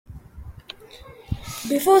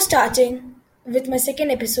Before starting with my second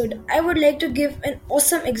episode, I would like to give an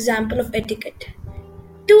awesome example of etiquette.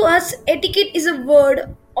 To us, etiquette is a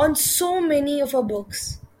word on so many of our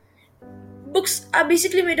books. Books are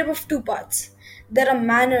basically made up of two parts. There are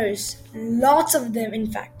manners, lots of them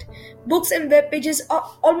in fact. Books and web pages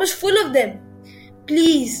are almost full of them.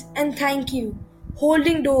 Please and thank you,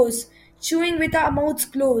 holding doors, chewing with our mouths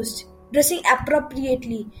closed, dressing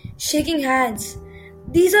appropriately, shaking hands.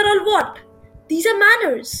 These are all what? These are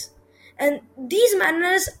manners. And these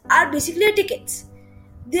manners are basically etiquettes.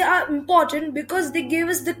 They are important because they give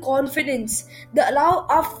us the confidence, they allow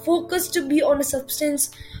our focus to be on the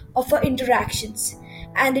substance of our interactions,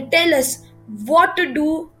 and they tell us what to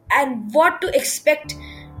do and what to expect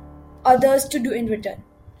others to do in return.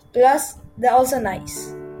 Plus, they're also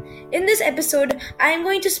nice. In this episode, I am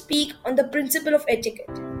going to speak on the principle of etiquette.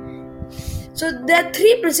 So, there are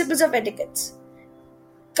three principles of etiquette: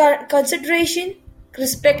 consideration,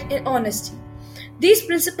 respect, and honesty. These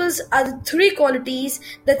principles are the three qualities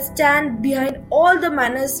that stand behind all the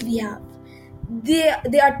manners we have. They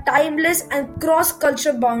are timeless and cross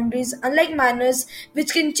cultural boundaries, unlike manners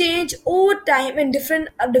which can change over time and different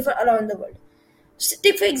around the world. So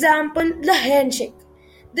take for example the handshake.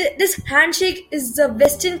 This handshake is the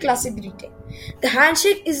Western classic greeting. The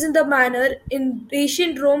handshake is in the manner in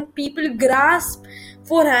ancient Rome people grasp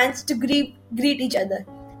for hands to greet each other.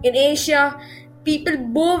 In Asia, people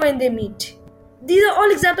bow when they meet. These are all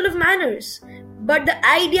examples of manners. But the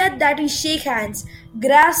idea that we shake hands,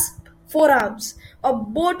 grasp forearms, or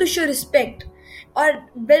bow to show respect, or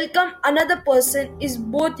welcome another person is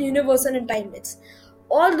both universal and timeless.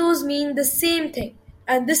 All those mean the same thing,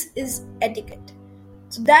 and this is etiquette.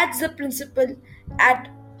 So that's the principle at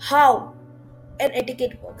how an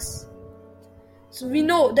etiquette works. So we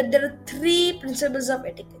know that there are three principles of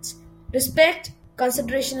etiquette: respect,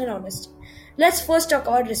 consideration, and honesty. Let's first talk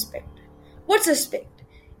about respect. What's respect?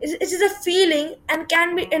 It is a feeling and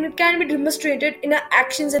it can be demonstrated in our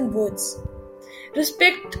actions and words.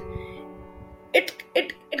 Respect it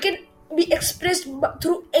can be expressed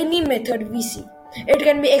through any method we see. It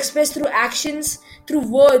can be expressed through actions, through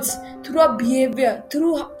words, through our behavior,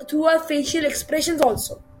 through our facial expressions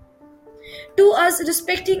also. To us,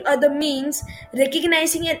 respecting other means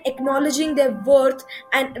recognizing and acknowledging their worth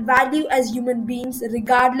and value as human beings,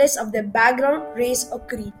 regardless of their background, race, or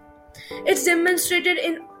creed. It's demonstrated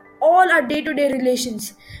in all our day-to-day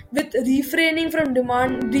relations, with refraining from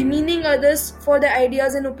demeaning others for their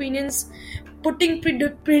ideas and opinions, putting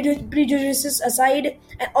prejudices aside,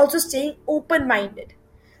 and also staying open-minded.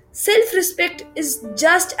 Self-respect is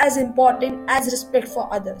just as important as respect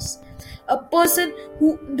for others. A person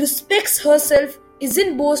who respects herself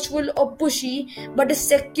isn't boastful or pushy, but is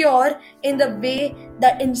secure in the way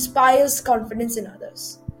that inspires confidence in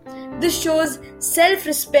others. This shows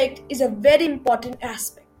self-respect is a very important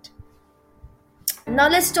aspect. Now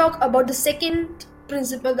let's talk about the second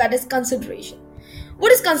principle, that is consideration.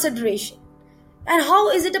 What is consideration? And how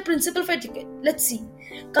is it a principle of etiquette? Let's see.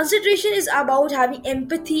 Consideration is about having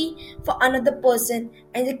empathy for another person,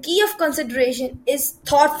 and the key of consideration is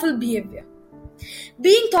thoughtful behavior.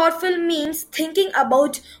 Being thoughtful means thinking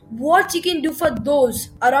about what you can do for those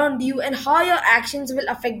around you and how your actions will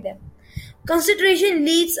affect them. Consideration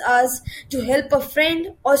leads us to help a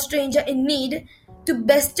friend or stranger in need, to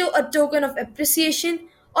bestow a token of appreciation,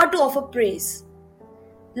 or to offer praise.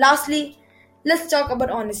 Lastly, let's talk about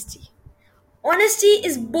honesty. Honesty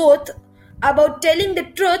is both about telling the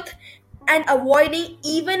truth and avoiding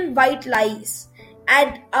even white lies,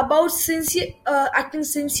 and about acting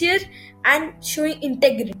sincere and showing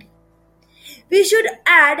integrity. We should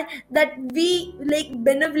add that we like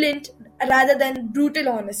benevolent rather than brutal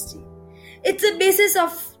honesty. It's a basis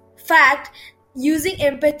of fact, using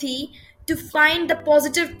empathy to find the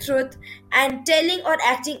positive truth and telling or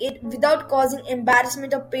acting it without causing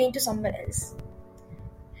embarrassment or pain to someone else.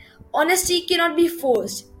 Honesty cannot be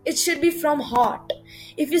forced. It should be from heart.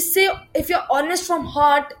 If you're honest from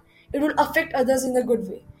heart, it will affect others in a good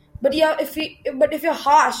way. But if you're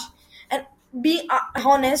harsh and being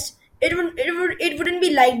honest, it wouldn't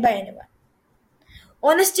be liked by anyone.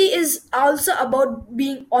 Honesty is also about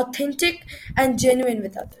being authentic and genuine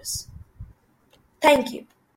with others. Thank you.